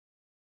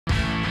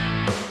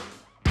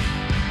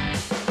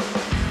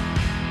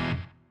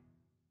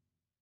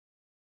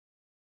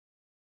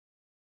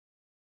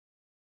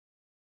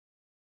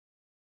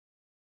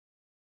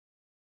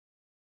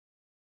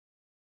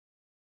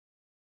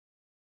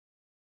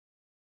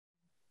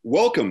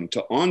Welcome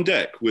to On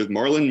Deck with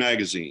Marlin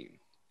Magazine.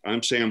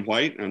 I'm Sam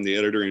White. I'm the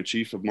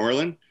editor-in-chief of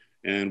Marlin.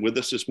 And with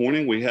us this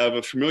morning, we have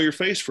a familiar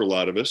face for a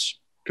lot of us,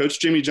 Coach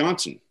Jimmy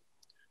Johnson.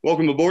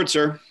 Welcome aboard,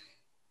 sir.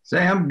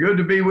 Sam, good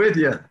to be with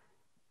you.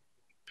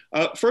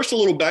 First, a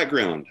little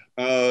background.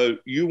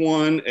 You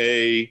won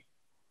a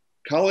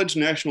college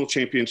national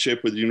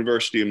championship with the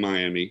University of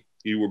Miami.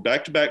 You were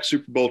back-to-back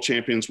Super Bowl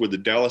champions with the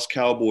Dallas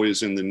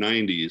Cowboys in the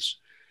 90s.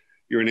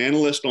 You're an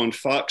analyst on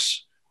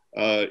Fox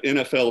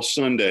NFL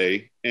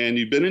Sunday, and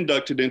you've been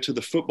inducted into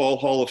the Football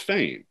Hall of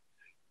Fame.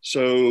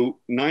 So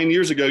 9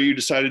 years ago, you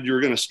decided you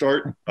were going to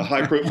start a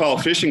high-profile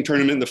fishing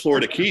tournament in the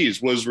Florida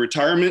Keys. Was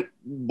retirement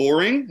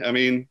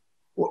boring?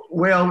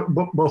 Well,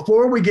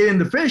 before we get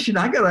into fishing,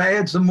 I got to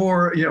add some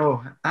more,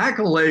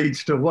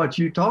 accolades to what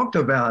you talked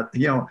about.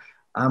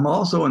 I'm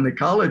also in the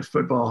College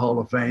Football Hall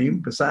of Fame,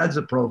 besides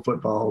the Pro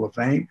Football Hall of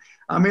Fame.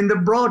 I'm in the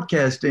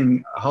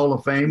Broadcasting Hall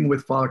of Fame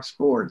with Fox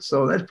Sports,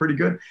 so that's pretty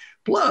good.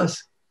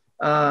 Plus,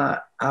 I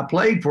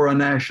played for a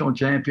national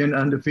champion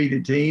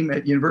undefeated team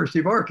at University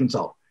of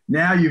Arkansas.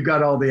 Now you've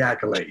got all the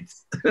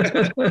accolades.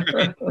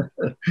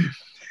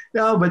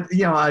 No, but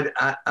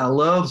I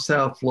love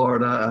South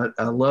Florida.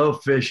 I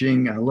love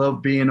fishing. I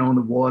love being on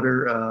the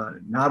water.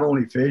 Not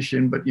only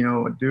fishing, but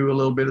do a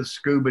little bit of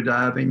scuba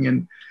diving,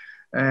 and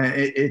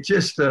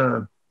it's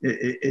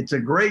a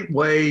great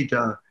way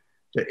to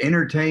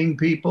entertain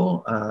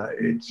people.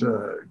 It's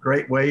a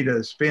great way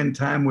to spend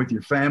time with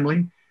your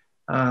family.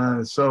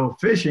 So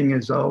fishing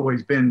has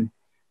always been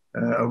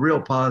a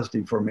real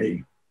positive for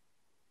me.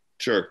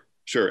 Sure,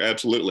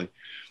 absolutely.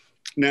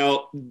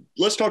 Now,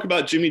 let's talk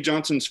about Jimmy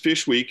Johnson's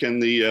Fish Week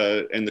and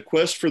the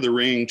Quest for the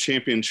Ring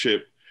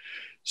Championship.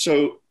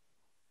 So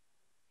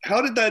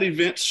how did that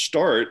event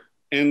start,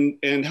 and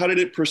how did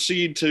it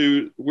proceed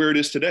to where it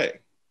is today?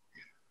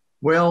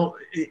 Well,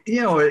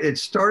 it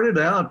started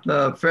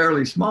out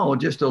fairly small,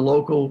 just a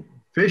local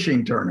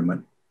fishing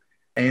tournament.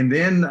 And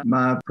then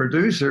my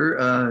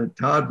producer,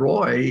 Todd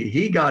Roy,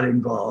 he got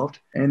involved.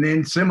 And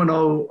then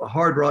Seminole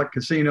Hard Rock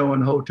Casino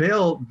and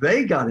Hotel,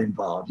 they got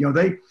involved.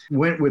 They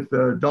went with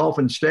the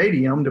Dolphin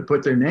Stadium to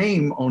put their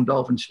name on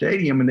Dolphin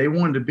Stadium, and they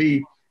wanted to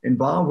be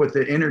involved with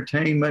the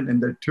entertainment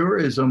and the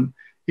tourism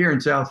here in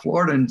South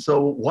Florida. And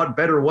so what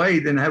better way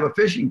than have a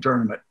fishing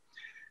tournament?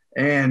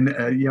 And,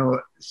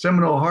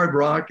 Seminole Hard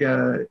Rock,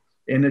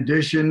 in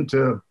addition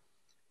to,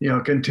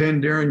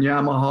 Contender and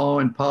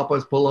Yamaha and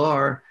Papa's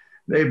Pilar,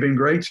 they've been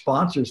great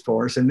sponsors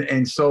for us.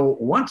 And so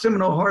once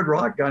Seminole Hard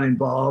Rock got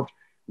involved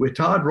with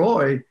Todd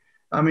Roy,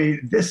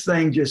 this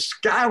thing just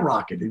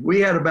skyrocketed. We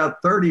had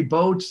about 30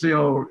 boats, there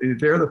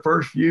the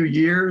first few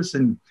years,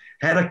 and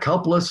had a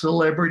couple of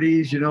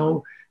celebrities,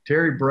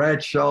 Terry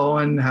Bradshaw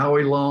and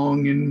Howie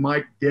Long and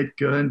Mike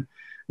Ditka and,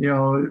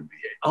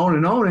 on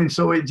and on. And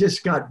so it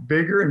just got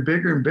bigger and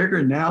bigger and bigger.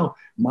 And now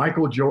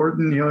Michael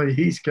Jordan,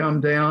 he's come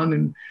down,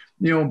 and,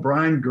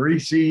 Brian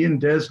Greasy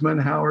and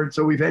Desmond Howard.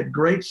 So we've had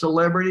great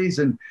celebrities,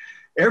 and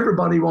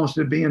everybody wants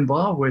to be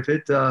involved with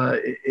it.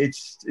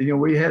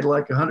 We had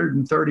like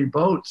 130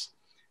 boats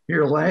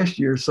here last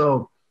year.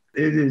 So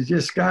it has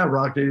just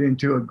skyrocketed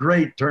into a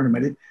great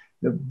tournament.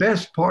 The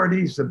best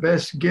parties, the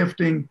best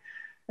gifting.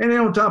 And then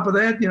on top of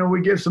that,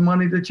 we give some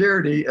money to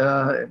charity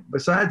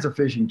besides the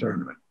fishing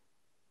tournament.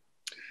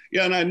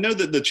 Yeah, and I know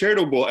that the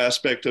charitable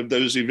aspect of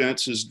those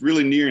events is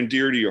really near and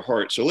dear to your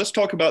heart. So let's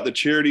talk about the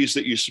charities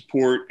that you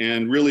support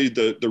and really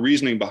the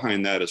reasoning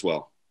behind that as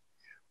well.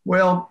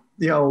 Well,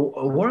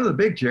 one of the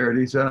big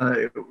charities,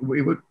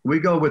 we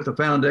go with the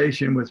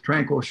foundation with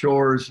Tranquil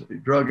Shores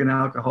Drug and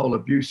Alcohol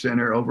Abuse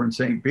Center over in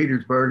St.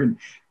 Petersburg. And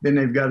then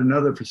they've got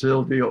another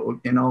facility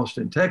in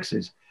Austin,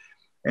 Texas.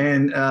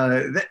 And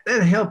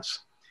that helps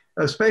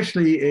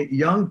especially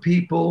young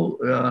people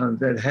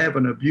that have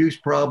an abuse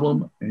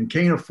problem and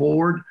can't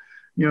afford,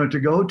 to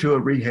go to a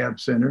rehab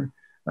center.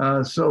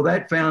 So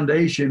that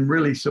foundation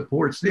really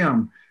supports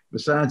them.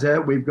 Besides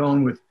that, we've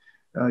gone with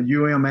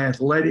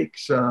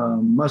Athletics,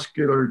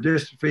 muscular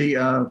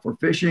dystrophy for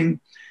fishing.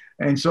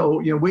 And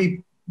so,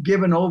 we've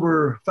given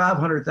over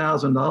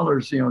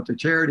 $500,000, to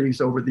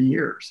charities over the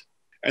years.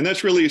 And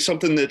that's really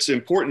something that's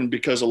important,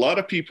 because a lot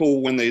of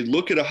people, when they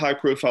look at a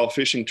high-profile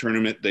fishing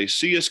tournament, they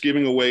see us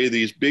giving away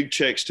these big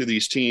checks to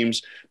these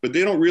teams, but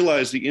they don't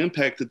realize the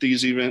impact that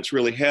these events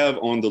really have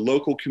on the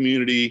local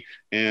community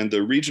and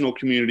the regional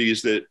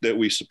communities that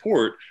we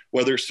support,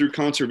 whether it's through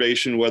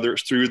conservation, whether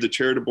it's through the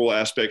charitable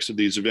aspects of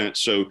these events.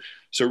 So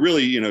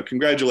really,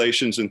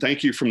 congratulations, and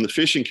thank you from the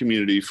fishing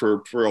community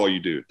for all you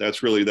do. That's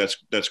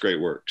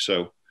great work.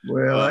 So.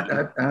 Well,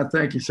 I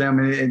thank you, Sam.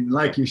 And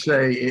like you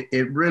say,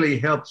 it really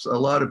helps a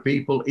lot of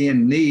people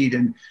in need.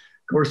 And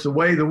of course, the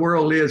way the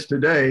world is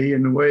today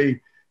and the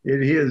way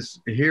it is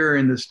here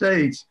in the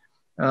States,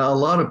 a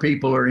lot of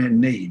people are in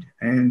need.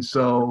 And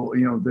so,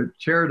 the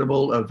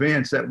charitable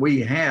events that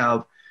we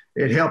have,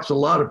 it helps a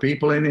lot of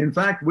people. And in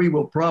fact, we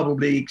will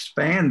probably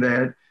expand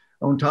that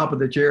on top of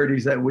the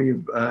charities that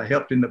we've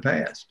helped in the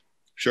past.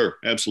 Sure,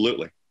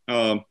 absolutely.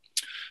 So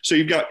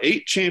you've got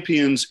 8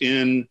 champions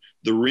in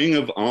the Ring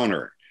of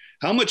Honor.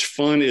 How much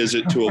fun is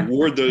it to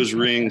award those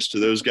rings to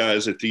those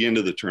guys at the end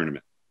of the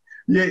tournament?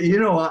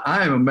 Yeah,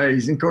 I am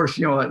amazed. And of course,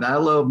 I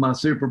love my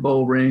Super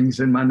Bowl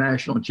rings and my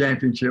national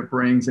championship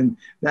rings, and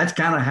that's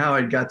kind of how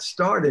it got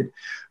started.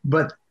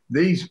 But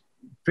these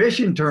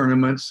fishing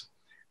tournaments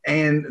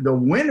and the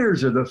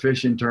winners of the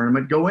fishing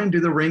tournament go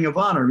into the Ring of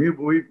Honor.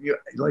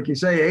 Like you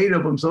say, 8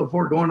 of them so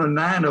far, going to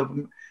 9 of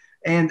them,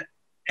 and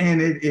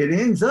it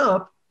ends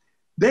up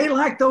they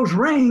like those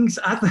rings,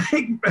 I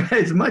think,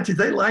 as much as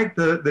they like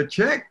the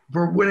check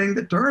for winning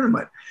the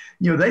tournament.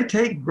 They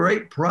take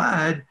great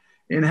pride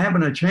in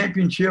having a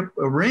championship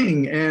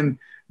ring, and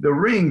the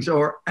rings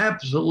are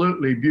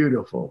absolutely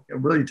beautiful.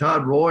 Really,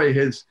 Todd Roy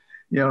has,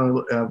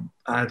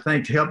 I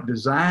think, helped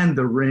design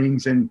the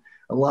rings, and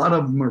a lot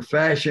of them are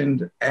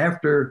fashioned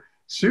after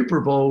Super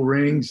Bowl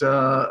rings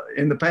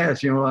in the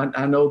past.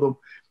 I know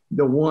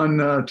the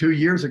one 2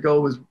 years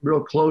ago was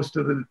real close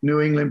to the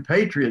New England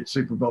Patriots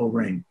Super Bowl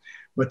ring.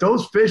 But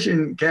those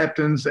fishing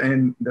captains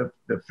and the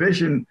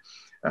fishing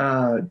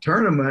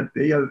tournament,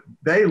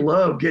 they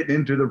love getting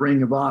into the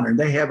Ring of Honor.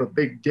 They have a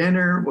big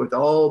dinner with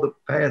all the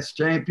past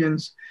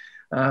champions.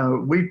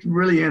 We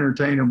really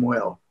entertain them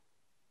well.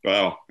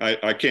 Wow,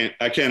 I can't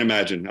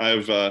imagine.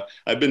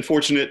 I've been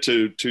fortunate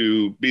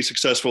to be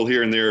successful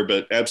here and there,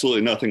 but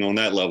absolutely nothing on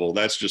that level.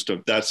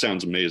 That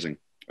sounds amazing.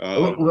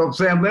 Well,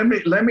 Sam,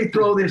 let me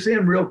throw this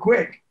in real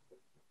quick.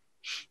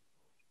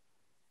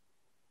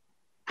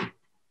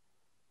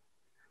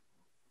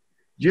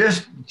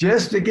 Just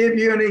to give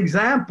you an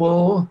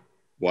example.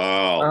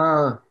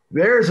 Wow.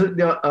 There's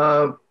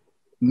a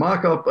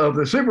mock-up of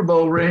the Super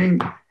Bowl ring.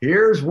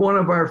 Here's one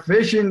of our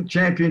fishing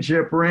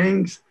championship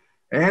rings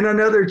and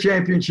another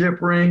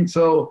championship ring.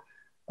 So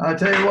I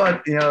tell you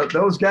what,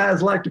 those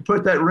guys like to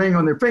put that ring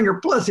on their finger.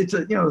 Plus, it's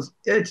a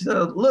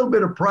little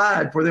bit of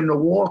pride for them to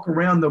walk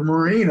around the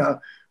marina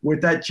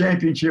with that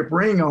championship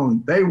ring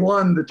on. They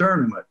won the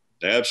tournament.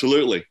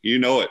 Absolutely.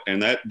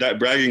 And that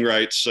bragging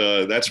rights,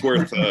 that's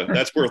worth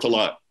a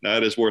lot.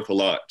 That is worth a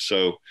lot.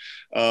 So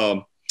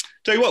tell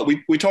you what,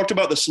 we talked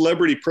about the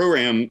celebrity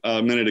program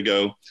a minute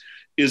ago.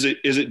 Is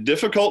it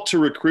difficult to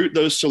recruit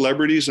those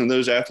celebrities and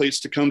those athletes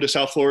to come to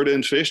South Florida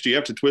and fish? Do you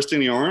have to twist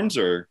any arms?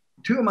 Or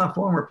 2 of my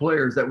former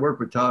players that work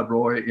with Todd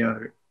Roy,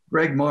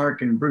 Greg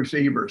Mark and Bruce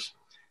Ebers,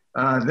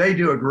 they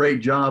do a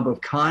great job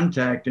of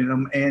contacting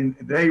them, and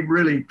they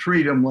really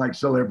treat them like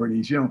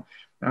celebrities.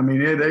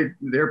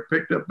 They're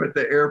picked up at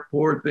the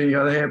airport. They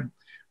have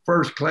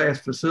first class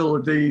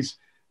facilities,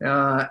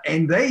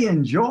 and they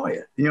enjoy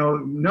it.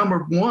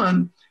 Number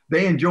one,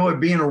 they enjoy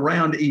being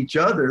around each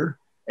other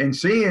and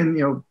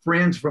seeing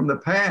friends from the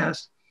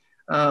past.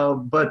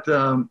 But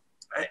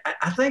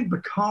I think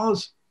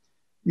because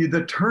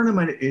the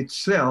tournament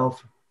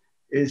itself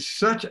is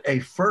such a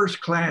first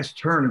class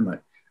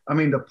tournament.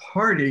 The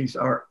parties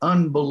are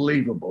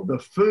unbelievable. The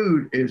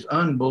food is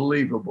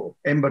unbelievable.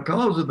 And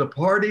because of the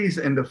parties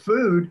and the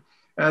food,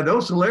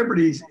 those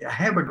celebrities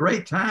have a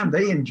great time.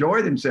 They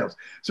enjoy themselves.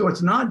 So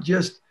it's not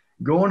just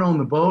going on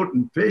the boat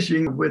and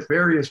fishing with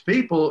various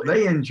people.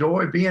 They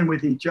enjoy being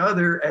with each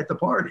other at the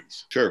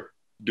parties. Sure.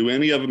 Do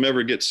any of them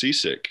ever get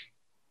seasick?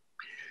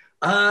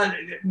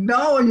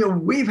 No,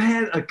 we've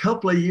had a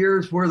couple of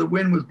years where the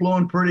wind was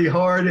blowing pretty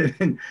hard,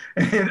 and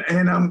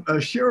I'm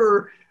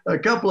sure a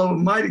couple of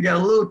them might have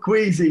got a little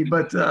queasy,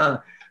 but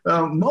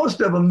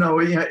most of them know.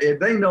 If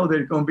they know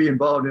they're going to be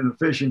involved in a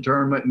fishing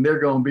tournament and they're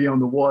going to be on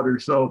the water.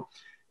 So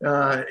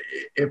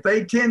if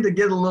they tend to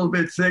get a little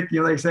bit sick,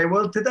 they say,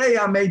 well, today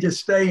I may just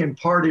stay and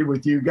party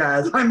with you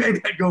guys. I may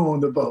not go on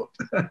the boat.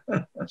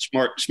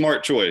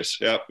 Smart choice.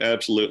 Yeah,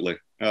 absolutely.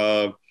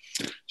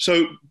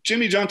 So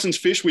Jimmy Johnson's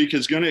Fish Week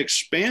is going to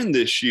expand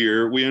this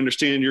year. We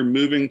understand you're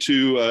moving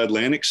to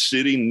Atlantic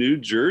City, New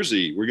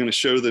Jersey. We're going to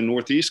show the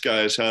Northeast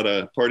guys how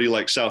to party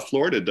like South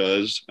Florida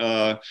does.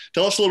 Tell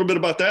us a little bit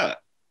about that.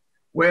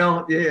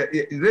 Well,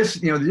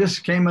 this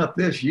came up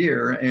this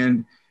year,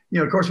 and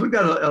of course, we've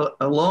got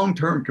a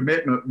long-term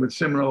commitment with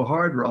Seminole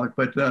Hard Rock,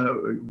 but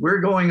we're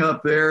going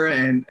up there,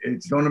 and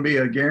it's going to be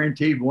a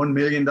guaranteed $1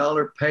 million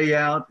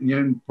payout,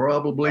 and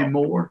probably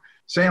more.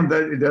 Sam,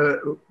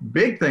 the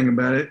big thing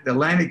about it, the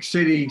Atlantic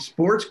City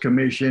Sports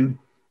Commission,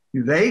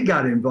 they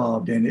got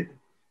involved in it.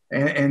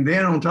 And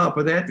then on top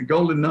of that, the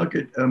Golden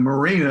Nugget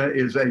Marina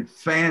is a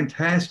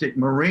fantastic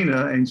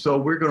marina. And so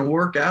we're going to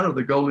work out of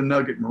the Golden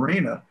Nugget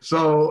Marina.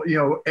 So,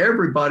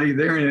 everybody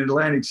there in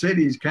Atlantic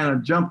City has kind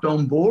of jumped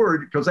on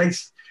board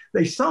because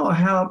they saw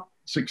how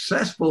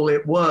successful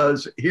it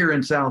was here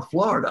in South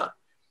Florida.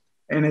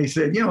 And they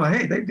said,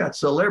 hey, they've got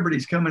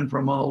celebrities coming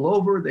from all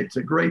over. It's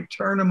a great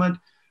tournament.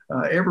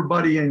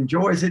 Everybody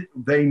enjoys it.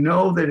 They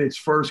know that it's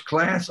first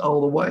class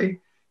all the way.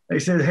 They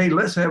said, hey,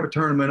 let's have a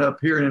tournament up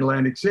here in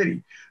Atlantic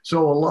City.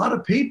 So a lot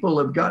of people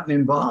have gotten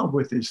involved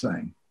with this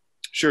thing.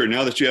 Sure.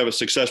 Now that you have a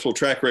successful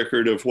track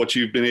record of what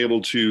you've been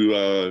able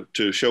to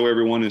show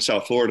everyone in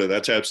South Florida,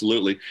 that's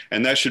absolutely.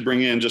 And that should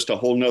bring in just a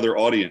whole nother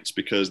audience,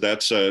 because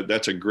that's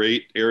a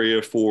great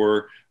area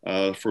for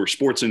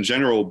sports in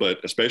general, but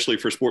especially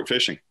for sport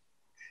fishing.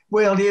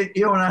 Well,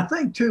 and I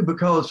think too,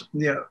 because,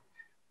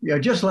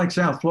 just like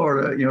South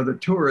Florida, the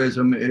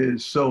tourism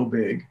is so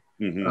big.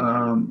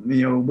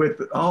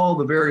 With all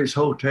the various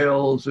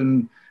hotels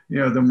and,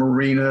 the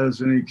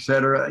marinas and et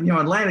cetera.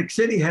 Atlantic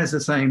City has the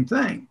same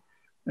thing.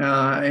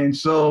 And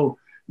so,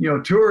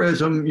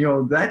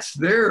 tourism, that's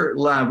their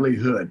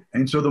livelihood.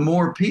 And so the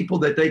more people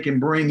that they can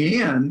bring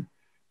in,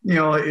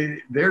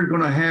 they're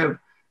going to have,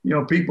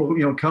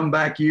 people, come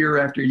back year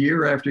after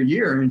year after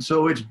year. And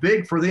so it's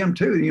big for them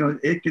too.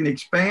 It can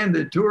expand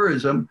the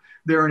tourism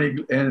there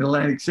in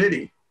Atlantic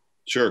City.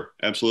 Sure.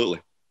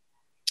 Absolutely.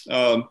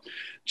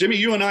 Jimmy,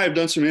 you and I have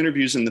done some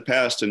interviews in the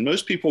past, and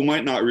most people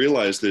might not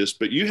realize this,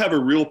 but you have a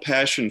real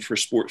passion for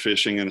sport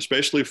fishing, and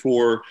especially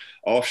for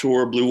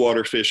offshore blue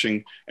water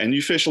fishing, and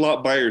you fish a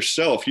lot by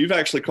yourself. You've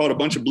actually caught a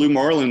bunch of blue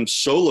marlin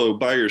solo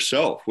by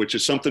yourself, which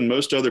is something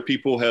most other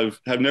people have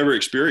never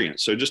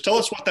experienced. So just tell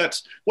us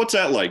what's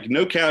that like?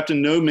 No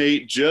captain, no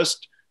mate,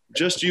 just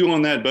you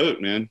on that boat,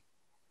 man.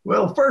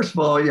 Well, first of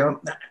all,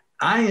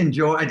 I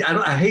enjoy,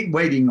 I hate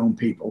waiting on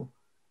people.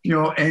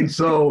 And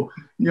so,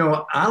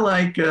 I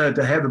like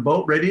to have the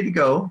boat ready to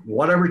go,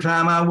 whatever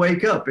time I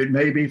wake up. It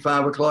may be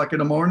 5 o'clock in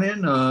the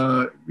morning.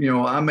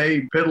 I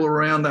may piddle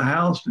around the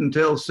house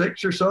until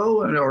 6 or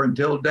so, or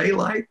until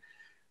daylight.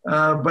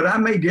 But I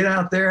may get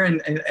out there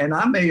and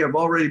I may have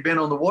already been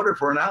on the water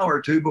for an hour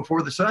or two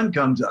before the sun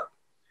comes up.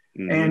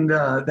 Mm-hmm. And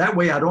that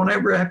way I don't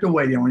ever have to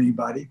wait on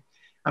anybody.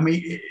 I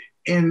mean,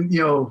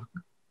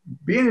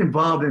 being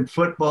involved in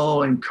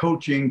football and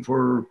coaching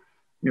for,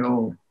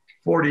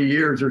 40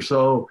 years or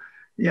so,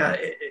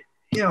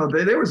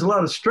 there was a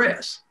lot of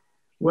stress.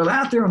 Well,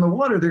 out there on the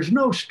water, there's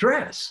no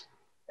stress.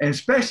 And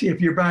especially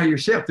if you're by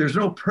yourself, there's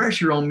no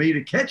pressure on me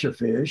to catch a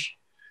fish.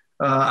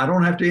 I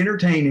don't have to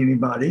entertain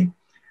anybody.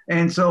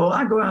 And so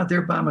I go out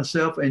there by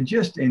myself and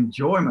just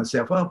enjoy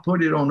myself. I'll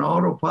put it on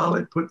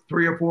autopilot, put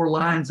 3 or 4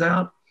 lines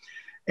out.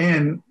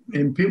 And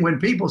when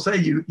people say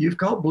you've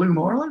caught blue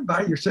marlin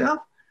by yourself,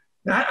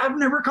 I've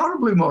never caught a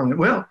blue marlin.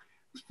 Well,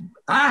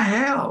 I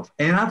have,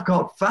 and I've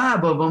caught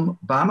 5 of them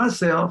by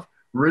myself,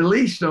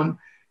 released them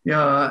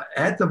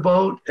at the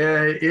boat.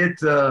 It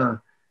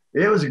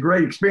was a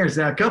great experience.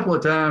 Now, a couple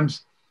of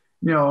times,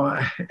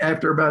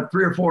 after about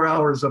 3 or 4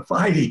 hours of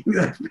fighting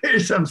that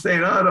fish, I'm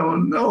saying, I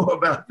don't know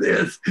about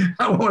this.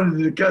 I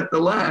wanted to cut the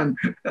line.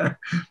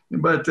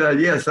 But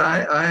yes,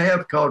 I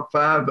have caught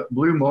 5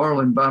 blue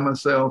marlin by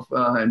myself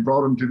and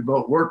brought them to the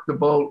boat, worked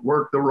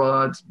the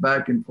rods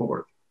back and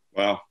forth.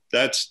 Wow.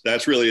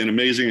 That's really an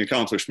amazing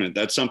accomplishment.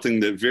 That's something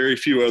that very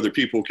few other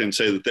people can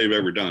say that they've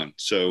ever done.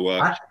 So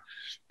I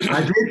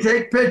did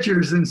take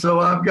pictures, and so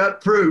I've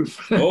got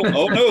proof. oh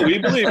no, we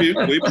believe you.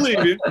 We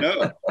believe you.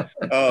 No.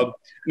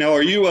 Now,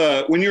 are you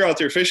when you're out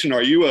there fishing?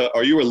 Are you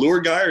a lure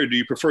guy, or do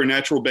you prefer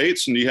natural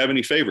baits? And do you have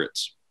any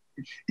favorites?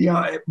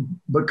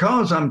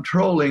 Because I'm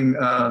trolling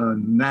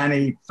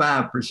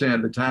 95%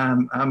 of the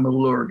time, I'm a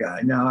lure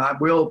guy. Now, I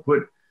will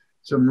put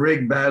some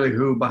rig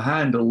ballyhoo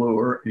behind the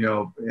lure,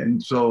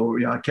 and so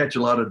I catch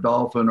a lot of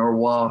dolphin or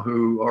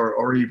wahoo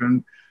or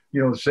even,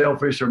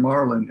 sailfish or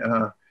marlin.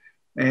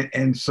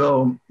 And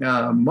so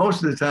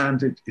most of the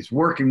times it's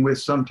working with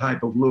some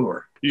type of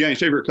lure. You got any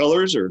favorite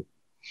colors or?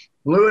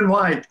 Blue and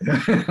white.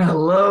 I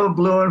love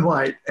blue and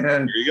white.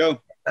 And there you go.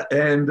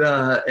 And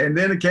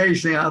then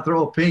occasionally I'll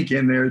throw a pink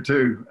in there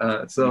too.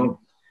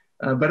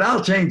 But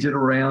I'll change it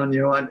around.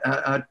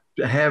 I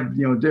have,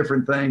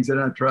 different things that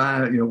I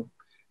try,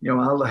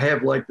 I'll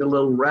have like the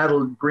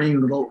little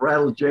green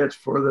rattle jets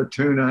for the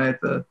tuna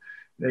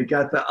they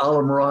got the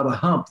Alamorada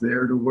hump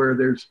there to where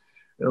there's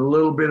a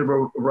little bit of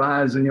a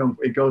rise, and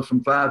it goes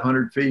from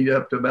 500 feet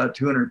up to about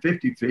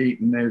 250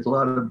 feet, and there's a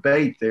lot of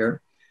bait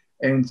there.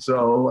 And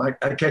so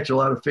I catch a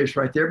lot of fish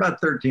right there,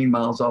 about 13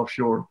 miles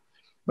offshore.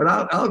 But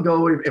I'll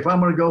go, if I'm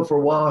going to go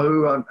for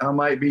wahoo, I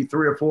might be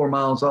 3 or 4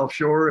 miles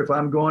offshore. If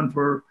I'm going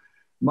for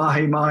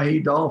mahi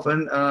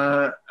dolphin,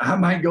 I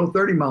might go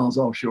 30 miles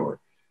offshore.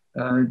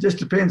 It just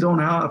depends on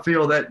how I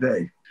feel that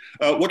day.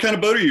 What kind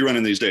of boat are you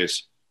running these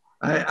days?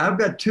 I've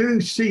got 2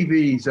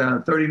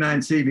 CVs, 39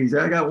 CVs.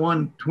 I got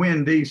one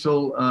twin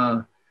diesel,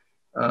 and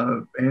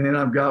then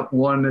I've got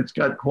one that's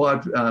got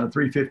quad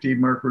 350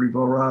 Mercury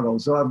Volrado.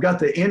 So I've got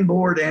the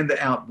inboard and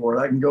the outboard.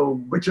 I can go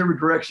whichever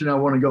direction I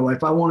want to go.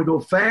 If I want to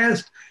go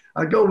fast,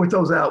 I go with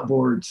those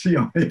outboards.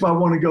 If I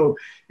want to go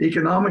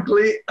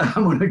economically,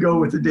 I'm going to go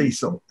with the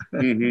diesel.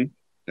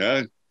 Mm-hmm.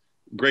 Yeah.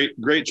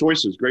 Great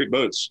choices, great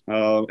boats.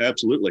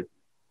 Absolutely.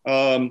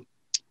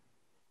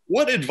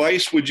 What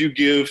advice would you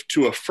give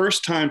to a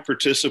first-time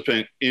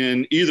participant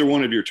in either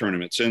one of your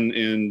tournaments,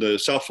 in the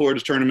South Florida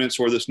tournaments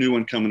or this new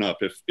one coming up?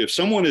 If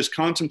someone is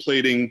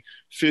contemplating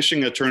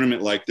fishing a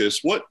tournament like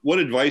this, what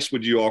advice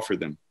would you offer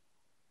them?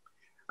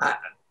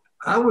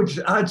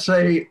 I'd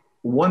say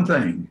one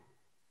thing: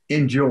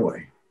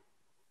 enjoy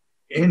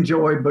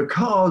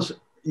because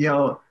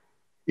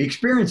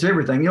experience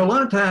everything. A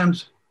lot of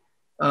times.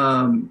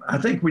 I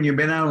think when you've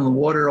been out on the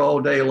water all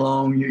day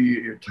long,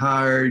 you're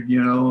tired,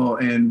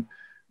 and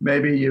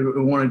maybe you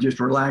want to just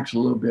relax a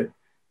little bit.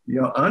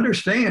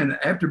 Understand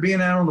after being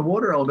out on the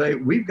water all day,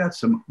 we've got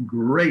some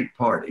great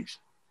parties.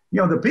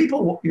 The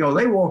people,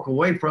 they walk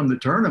away from the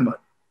tournament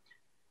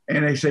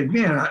and they say,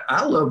 man,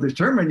 I love this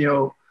tournament,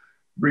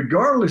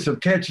 regardless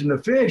of catching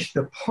the fish,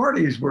 the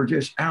parties were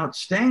just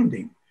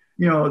outstanding.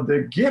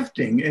 The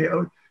gifting,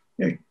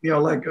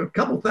 like a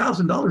couple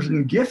 $1,000s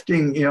in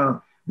gifting,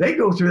 they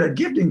go through that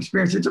gifting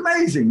experience. It's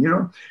amazing.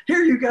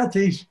 Here you got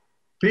these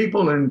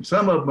people, and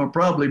some of them are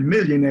probably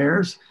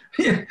millionaires.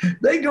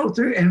 They go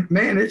through, and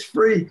man, it's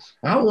free.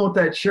 I want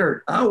that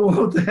shirt. I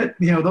want that,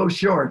 those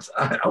shorts.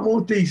 I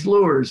want these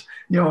lures.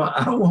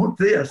 I want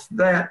this,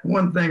 that,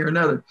 one thing or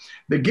another.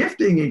 The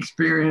gifting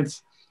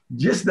experience,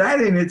 just that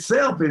in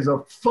itself is a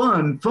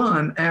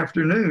fun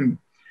afternoon.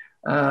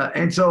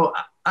 And so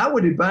I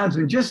would advise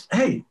them just,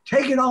 hey,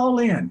 take it all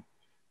in.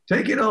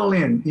 Take it all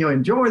in.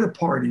 Enjoy the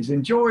parties,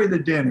 enjoy the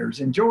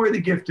dinners, enjoy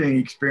the gifting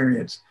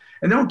experience.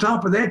 And on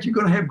top of that, you're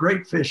going to have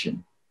great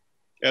fishing.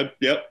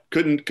 Yep.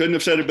 Couldn't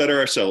have said it better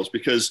ourselves,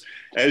 because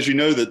as you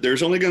know, that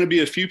there's only going to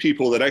be a few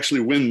people that actually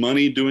win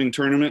money doing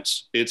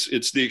tournaments.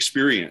 It's the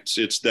experience.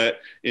 It's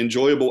that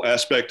enjoyable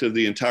aspect of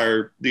the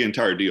entire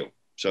deal.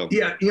 So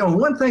yeah,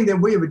 one thing that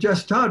we have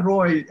just Todd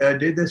Roy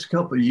did this a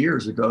couple of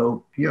years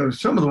ago.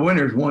 Some of the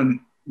winners won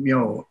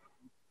a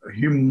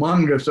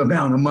humongous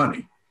amount of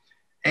money,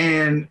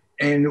 and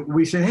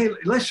we said, hey,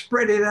 let's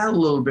spread it out a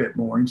little bit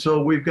more. And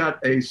so we've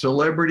got a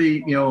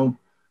celebrity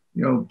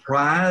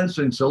prize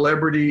and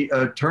celebrity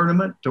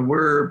tournament to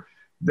where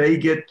they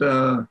get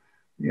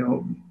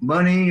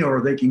money,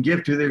 or they can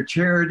give to their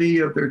charity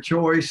of their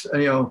choice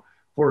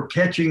for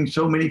catching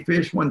so many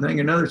fish, one thing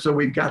or another. So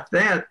we've got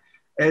that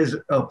as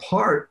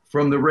apart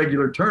from the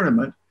regular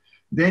tournament.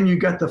 Then you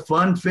got the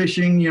fun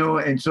fishing,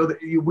 and so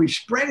we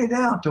spread it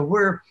out to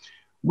where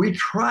we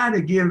try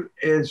to give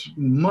as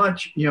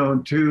much,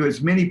 to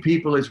as many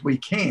people as we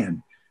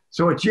can.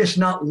 So it's just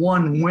not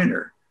one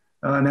winner.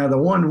 Now the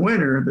one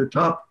winner, the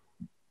top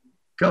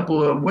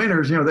couple of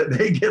winners, that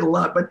they get a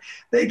lot, but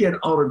they get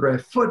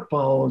autographed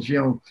footballs,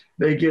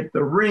 they get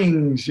the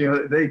rings,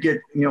 they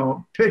get,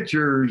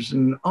 pictures,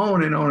 and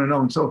on and on and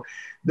on. So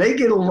they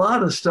get a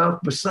lot of stuff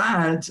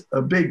besides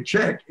a big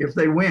check if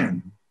they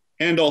win.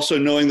 And also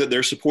knowing that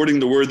they're supporting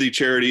the worthy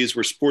charities,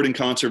 we're supporting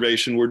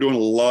conservation, we're doing a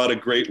lot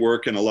of great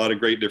work in a lot of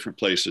great different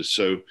places.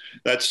 So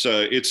that's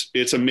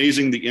it's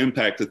amazing the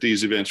impact that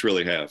these events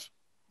really have.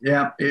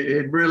 Yeah,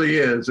 it really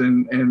is.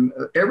 And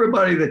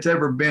everybody that's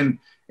ever been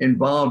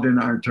involved in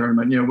our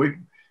tournament, we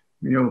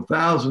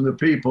thousands of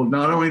people,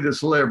 not only the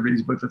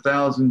celebrities, but the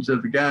thousands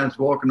of the guys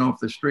walking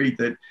off the street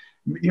that,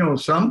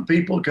 some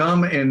people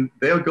come and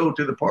they'll go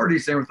to the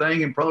parties and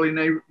everything and probably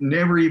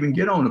never even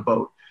get on a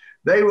boat.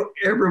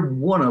 Every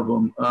one of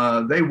them,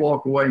 they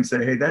walk away and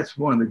say, hey, that's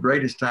one of the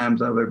greatest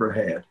times I've ever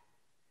had.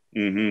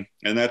 Mm-hmm.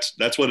 And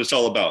that's what it's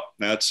all about.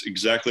 That's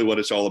exactly what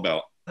it's all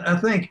about. I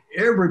think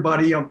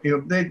everybody,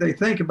 they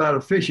think about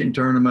a fishing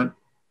tournament,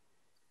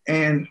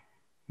 and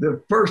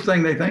the first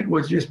thing they think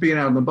was just being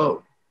out on the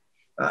boat.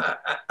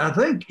 I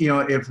think,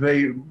 if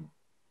they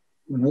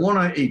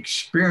want to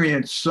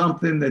experience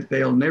something that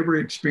they'll never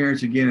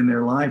experience again in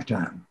their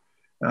lifetime,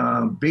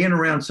 being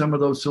around some of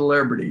those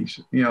celebrities,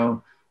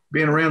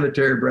 being around the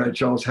Terry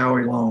Bradshaws,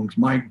 Howie Longs,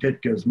 Mike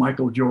Ditka's,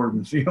 Michael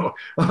Jordans,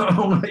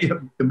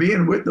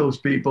 being with those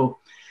people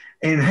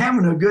and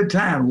having a good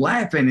time,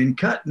 laughing and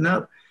cutting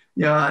up.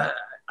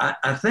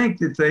 I think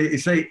that they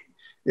say,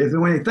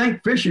 when they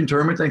think fishing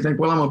tournament, they think,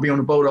 well, I'm going to be on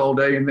the boat all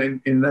day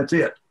and that's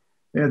it.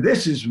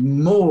 This is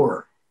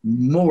more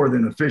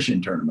than a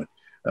fishing tournament.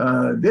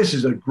 This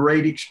is a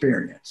great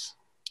experience.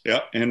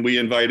 Yeah, and we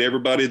invite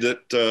everybody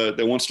that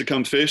wants to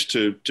come fish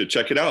to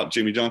check it out.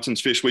 Jimmy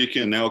Johnson's Fish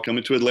Weekend now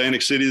coming to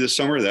Atlantic City this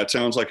summer. That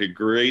sounds like a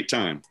great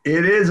time.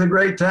 It is a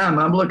great time.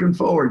 I'm looking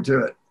forward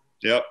to it.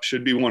 Yep,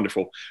 should be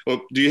wonderful.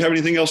 Well, do you have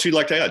anything else you'd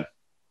like to add?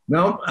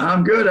 No,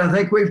 I'm good. I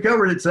think we've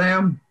covered it,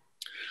 Sam.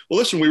 Well,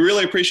 listen, we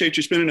really appreciate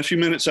you spending a few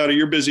minutes out of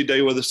your busy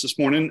day with us this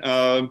morning.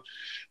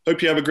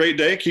 Hope you have a great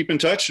day. Keep in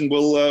touch, and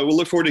we'll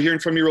look forward to hearing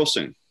from you real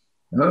soon.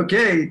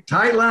 Okay,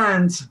 tight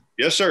lines.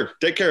 Yes, sir.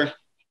 Take care.